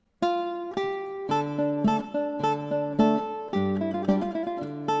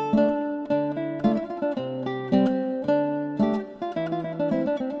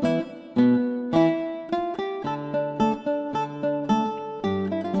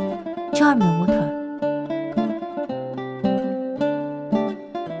Charm the Water.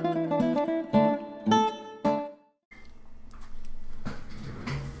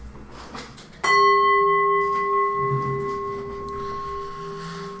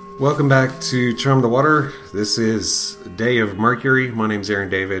 Welcome back to Charm the Water. This is Day of Mercury. My name's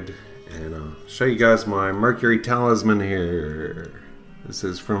Aaron David, and I'll show you guys my Mercury talisman here. This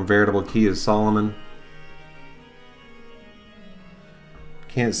is from Veritable Key of Solomon.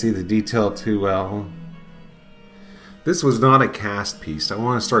 Can't see the detail too well. This was not a cast piece. I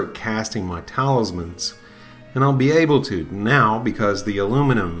want to start casting my talismans, and I'll be able to now because the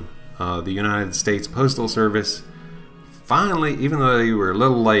aluminum, the United States Postal Service, finally, even though they were a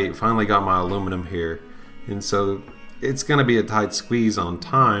little late, finally got my aluminum here. And so it's going to be a tight squeeze on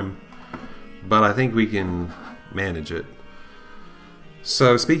time, but I think we can manage it.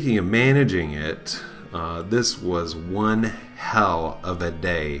 So speaking of managing it, this was one hell of a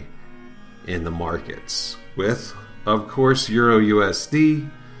day in the markets. With, of course, Euro USD,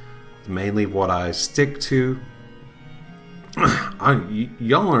 mainly what I stick to.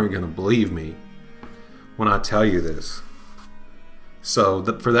 Y'all aren't going to believe me when I tell you this. So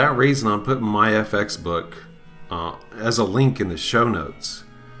for that reason, I'm putting my FX book as a link in the show notes.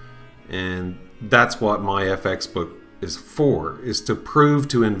 And that's what my FX book is for, is to prove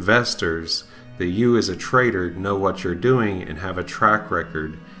to investors that you as a trader know what you're doing and have a track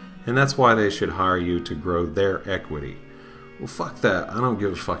record. And that's why they should hire you to grow their equity. Well, fuck that. I don't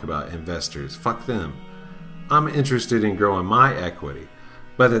give a fuck about investors. Fuck them. I'm interested in growing my equity.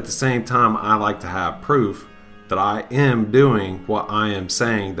 But at the same time, I like to have proof that I am doing what I am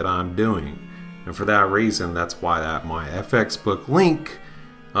saying that I'm doing. And for that reason, that's why my FX book link,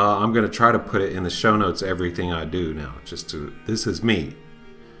 I'm going to try to put it in the show notes, everything I do now. This is me.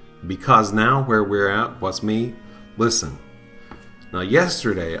 Because now where we're at, what's me? Listen. Now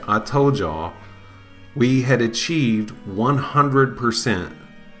yesterday, I told y'all we had achieved 100%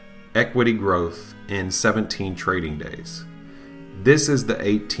 equity growth in 17 trading days. This is the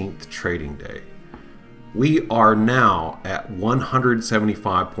 18th trading day. We are now at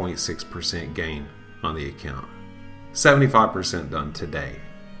 175.6% gain on the account. 75% done today.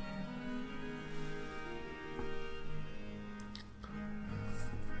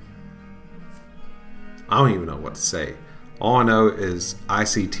 I don't even know what to say. All I know is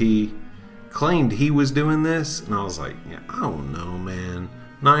ICT claimed he was doing this, and I was like, yeah, I don't know, man.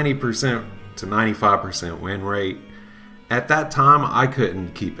 90% to 95% win rate. At that time, I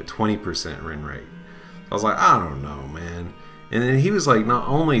couldn't keep a 20% win rate. I was like, I don't know, man. And then he was like, not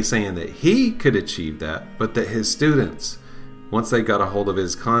only saying that he could achieve that, but that his students, once they got a hold of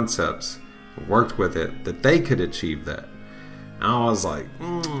his concepts, worked with it, that they could achieve that. And I was like,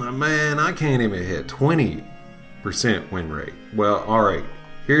 man, I can't even hit 20% win rate. Well, all right,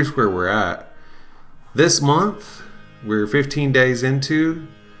 here's where we're at. This month, we're 15 days into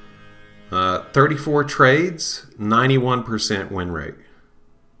 34 trades, 91% win rate.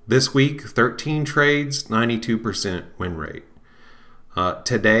 This week, 13 trades, 92% win rate.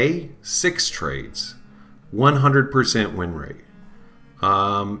 Today, 6 trades, 100% win rate.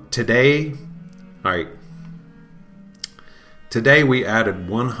 Today we added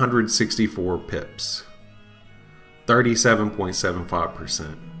 164 pips,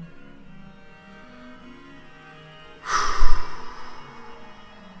 37.75%.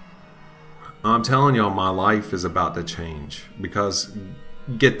 I'm telling y'all, my life is about to change because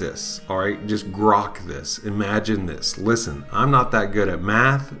get this, all right? Just grok this. Imagine this. Listen, I'm not that good at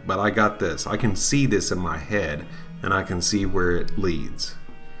math, but I got this. I can see this in my head, and I can see where it leads.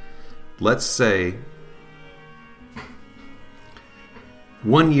 Let's say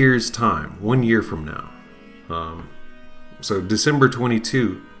 1 year's time, 1 year from now. So December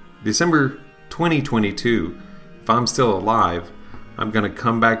 2022, if I'm still alive, I'm going to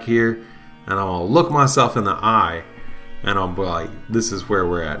come back here, and I'm going to look myself in the eye, and I'm like, this is where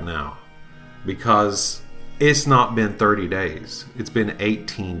we're at now. Because it's not been 30 days. It's been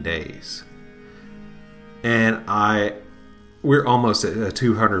 18 days. And we're almost at a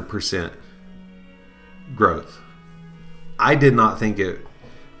 200% growth. I did not think it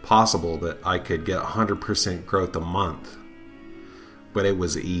possible that I could get 100% growth a month. But it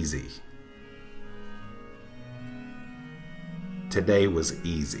was easy. Today was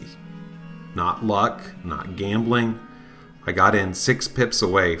easy. Not luck, not gambling. I got in 6 pips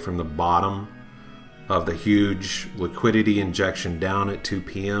away from the bottom of the huge liquidity injection down at 2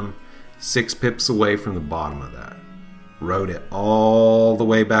 p.m. 6 pips away from the bottom of that. Rode it all the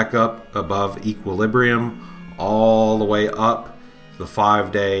way back up above equilibrium, all the way up the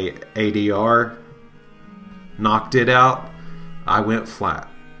 5-day ADR. Knocked it out. I went flat.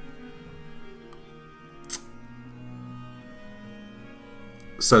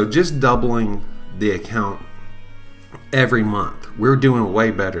 So just doubling the account every month, we're doing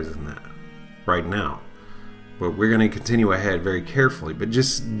way better than that right now. But we're going to continue ahead very carefully. But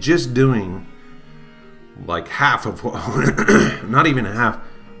just doing like half of what, not even half,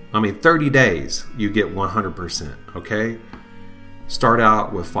 30 days, you get 100%, okay? Start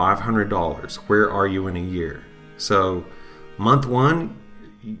out with $500. Where are you in a year? So month one,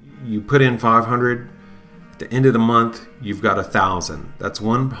 you put in 500. At the end of the month, you've got 1,000. That's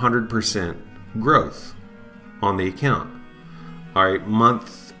 100% growth on the account. All right,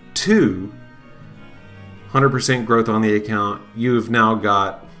 month two, 100% growth on the account. You've now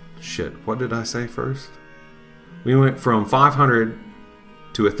got, what did I say first? We went from 500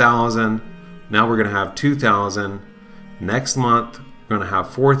 to 1,000. Now we're going to have 2,000. Next month, we're going to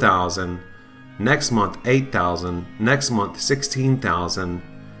have 4,000. Next month, 8,000. Next month, 16,000.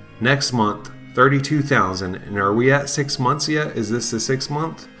 Next month, 32,000. And are we at 6 months yet? Is this the 6th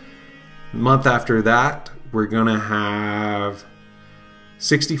month? Month after that, we're going to have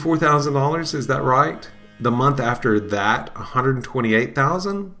 $64,000. Is that right? The month after that,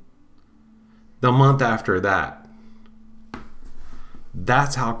 128,000. The month after that.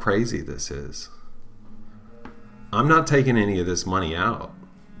 That's how crazy this is. I'm not taking any of this money out.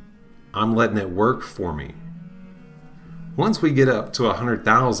 I'm letting it work for me. Once we get up to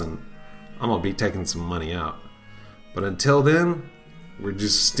 100,000, I'm gonna be taking some money out. But until then, we're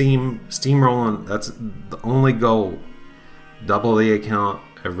just steamrolling. That's the only goal. Double the account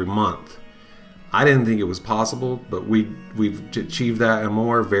every month. I didn't think it was possible, but we've achieved that and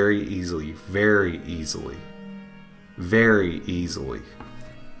more very easily. Very easily. Very easily.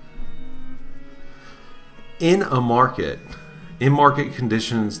 In market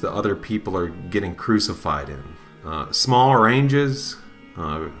conditions that other people are getting crucified in. Small ranges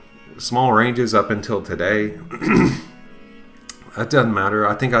up until today. That doesn't matter.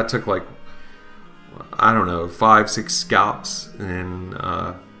 I think I took 5-6 scalps, and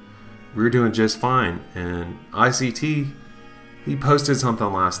we were doing just fine. And ICT, he posted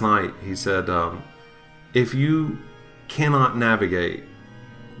something last night. He said, if you cannot navigate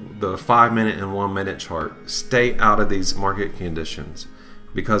the 5-minute and 1-minute chart, stay out of these market conditions,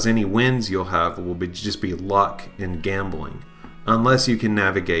 because any wins you'll have will just be luck and gambling, unless you can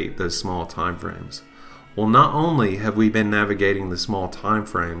navigate those small time frames. Well, not only have we been navigating the small time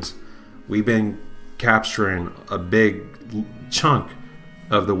frames, we've been capturing a big chunk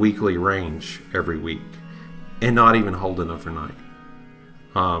of the weekly range every week and not even holding overnight.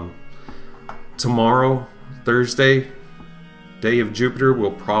 Tomorrow, Thursday, day of Jupiter, we'll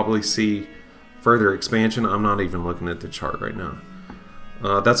probably see further expansion. I'm not even looking at the chart right now.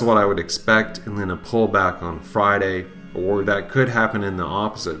 That's what I would expect, and then a pullback on Friday, or that could happen in the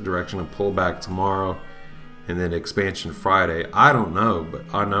opposite direction, a pullback tomorrow, and then expansion Friday. I don't know, but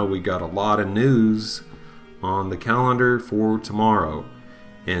I know we got a lot of news on the calendar for tomorrow,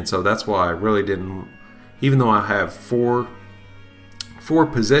 and so that's why I really didn't, even though I have four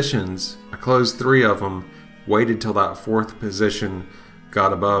positions, I closed 3 of them, waited till that 4th position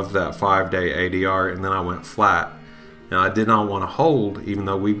got above that 5-day ADR, and then I went flat. Now, I did not want to hold, even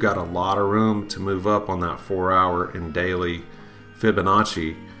though we've got a lot of room to move up on that 4-hour and daily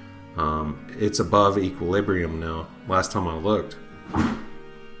Fibonacci. It's above equilibrium now, last time I looked. I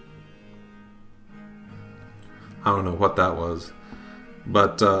don't know what that was.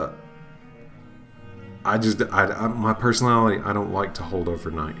 But my personality, I don't like to hold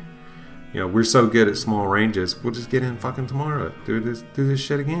overnight. We're so good at small ranges, we'll just get in fucking tomorrow. Do this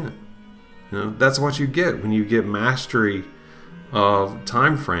shit again. That's what you get when you get mastery of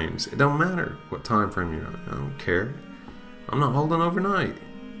time frames. It don't matter what time frame you're on. I don't care. I'm not holding overnight.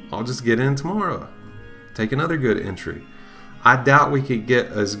 I'll just get in tomorrow. Take another good entry. I doubt we could get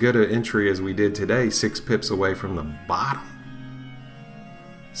as good an entry as we did today, 6 pips away from the bottom.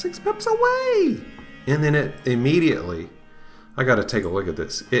 6 pips away! And then it immediately, I got to take a look at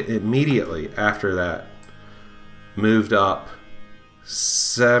this. It immediately after that moved up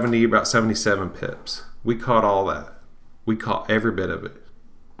about 77 pips. We caught all that. We caught every bit of it.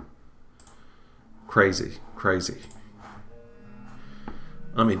 Crazy.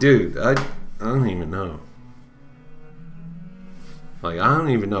 Dude, I don't even know. I don't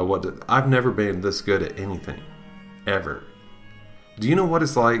even know I've never been this good at anything. Ever. Do you know what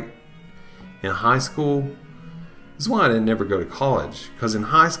it's like in high school? This is why I didn't never go to college. Because in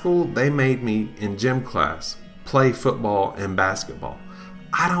high school, they made me, in gym class, play football and basketball.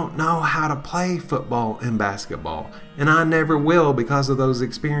 I don't know how to play football and basketball. And I never will because of those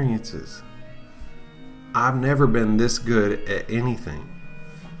experiences. I've never been this good at anything.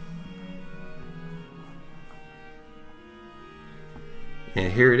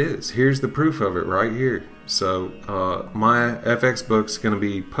 And here it is. Here's the proof of it right here. So my FX book's going to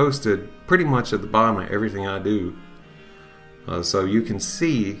be posted pretty much at the bottom of everything I do. So you can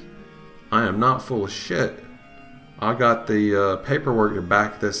see I am not full of shit. I got the paperwork to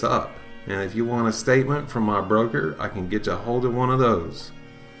back this up. And if you want a statement from my broker, I can get you a hold of one of those.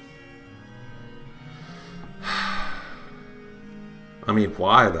 I mean,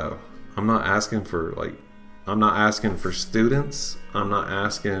 why though? I'm not asking for students. I'm not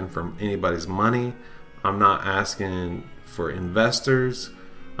asking for anybody's money. I'm not asking for investors.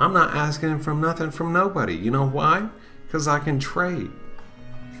 I'm not asking for nothing from nobody. You know why? Because I can trade.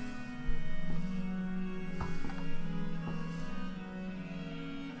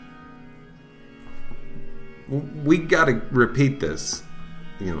 We got to repeat this.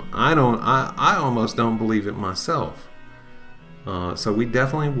 You know, I almost don't believe it myself. So we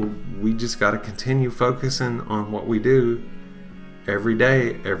just got to continue focusing on what we do every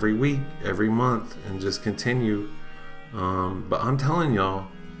day, every week, every month, and just continue. But I'm telling y'all,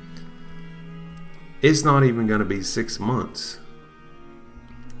 it's not even going to be 6 months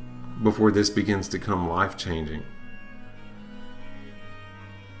before this begins to become life-changing.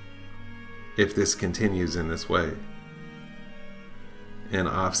 If this continues in this way. And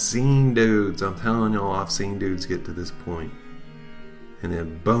I've seen dudes, I'm telling y'all, I've seen dudes get to this point. And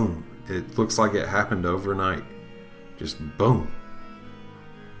then boom, it looks like it happened overnight. Just boom.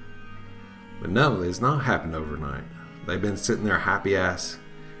 But no, it's not happened overnight. They've been sitting there happy ass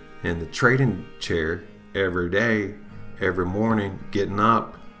in the trading chair every day, every morning, getting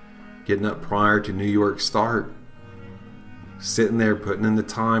up prior to New York start, sitting there putting in the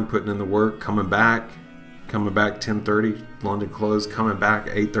time, putting in the work, coming back 10:30, London close, coming back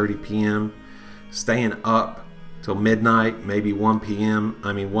 8:30 p.m., staying up till midnight, maybe 1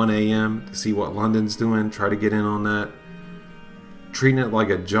 a.m. to see what London's doing, try to get in on that. Treating it like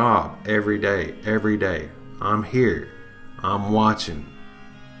a job every day. I'm here. I'm watching.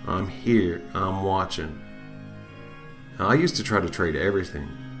 I'm here. I'm watching. Now, I used to try to trade everything.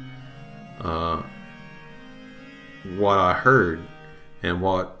 What I heard and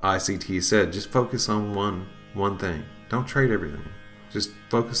what ICT said, just focus on one thing. Don't trade everything. Just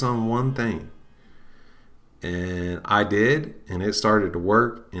focus on one thing. And I did, and it started to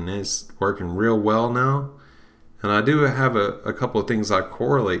work, and it's working real well now. And I do have a couple of things I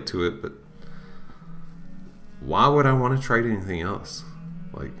correlate to it, but why would I want to trade anything else?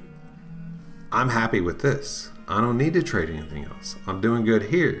 Like, I'm happy with this. I don't need to trade anything else. I'm doing good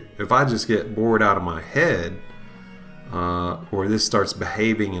here. If I just get bored out of my head, or this starts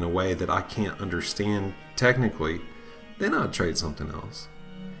behaving in a way that I can't understand technically, then I'll trade something else.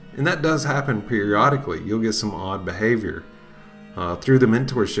 And that does happen periodically. You'll get some odd behavior. Through the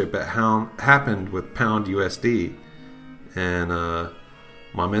mentorship, it happened with Pound USD. And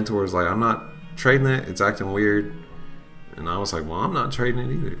my mentor was like, I'm not trading it. It's acting weird. And I was like, well, I'm not trading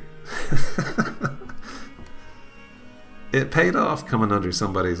it either. It paid off coming under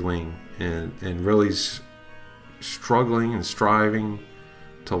somebody's wing and really struggling and striving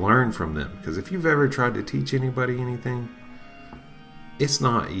to learn from them. Because if you've ever tried to teach anybody anything, it's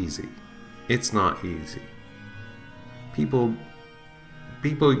not easy. It's not easy. People,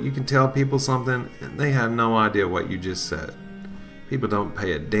 you can tell people something and they have no idea what you just said. People don't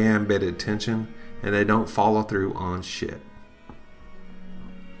pay a damn bit of attention and they don't follow through on shit.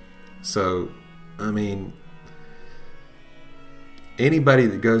 So, I mean, anybody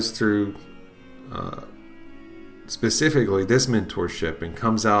that goes through specifically this mentorship and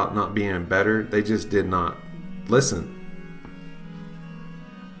comes out not being better, they just did not listen.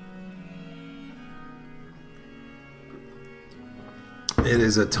 It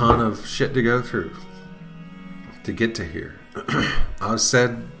is a ton of shit to go through to get to here. I've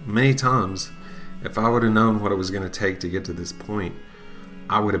said many times, if I would have known what it was going to take to get to this point,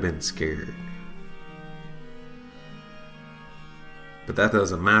 I would have been scared. But that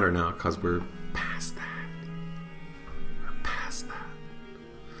doesn't matter now because we're past that. We're past that.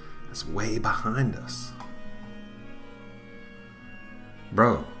 That's way behind us.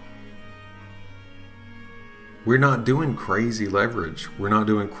 Bro, we're not doing crazy leverage. We're not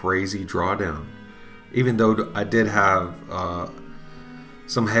doing crazy drawdown. Even though I did have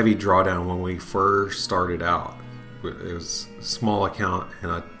some heavy drawdown when we first started out. It was a small account,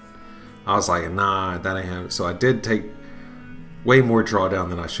 and I was like, nah, that ain't happening. So I did take way more drawdown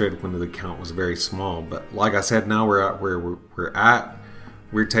than I should when the account was very small. But like I said, now we're at where we're at.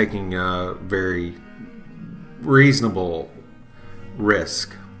 We're taking a very reasonable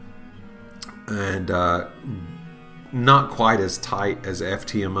risk. And not quite as tight as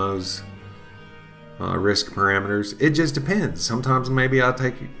FTMO's risk parameters. It just depends. Sometimes maybe I'll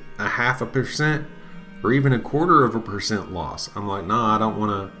take a 0.5% or even 0.25% loss. I'm like, nah, I don't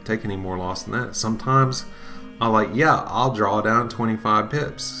want to take any more loss than that. Sometimes I'm like, yeah, I'll draw down 25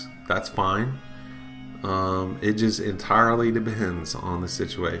 pips. That's fine. It just entirely depends on the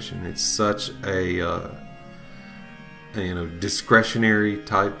situation. It's such a discretionary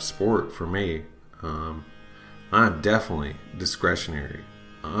type sport for me. I'm definitely discretionary.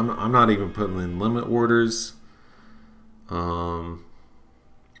 I'm not even putting in limit orders.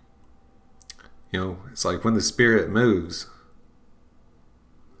 It's like when the spirit moves.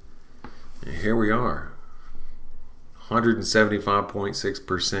 And here we are.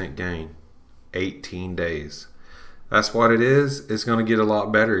 175.6% gain. 18 days. That's what it is. It's going to get a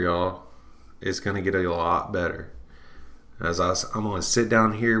lot better, y'all. It's going to get a lot better. I'm going to sit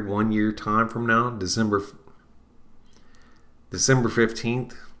down here 1 year time from now, December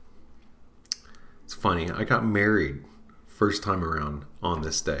 15th. It's funny. I got married first time around on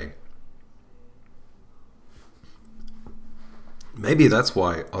this day. Maybe that's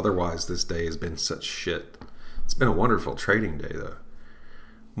why otherwise this day has been such shit. It's been a wonderful trading day, though.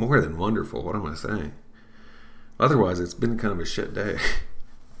 More than wonderful. What am I saying? Otherwise, it's been kind of a shit day.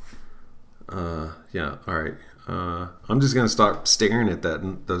 Yeah, alright. I'm just going to start staring at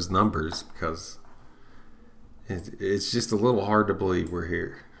those numbers because it's just a little hard to believe we're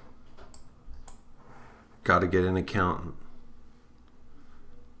here. Got to get an accountant.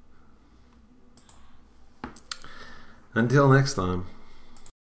 Until next time.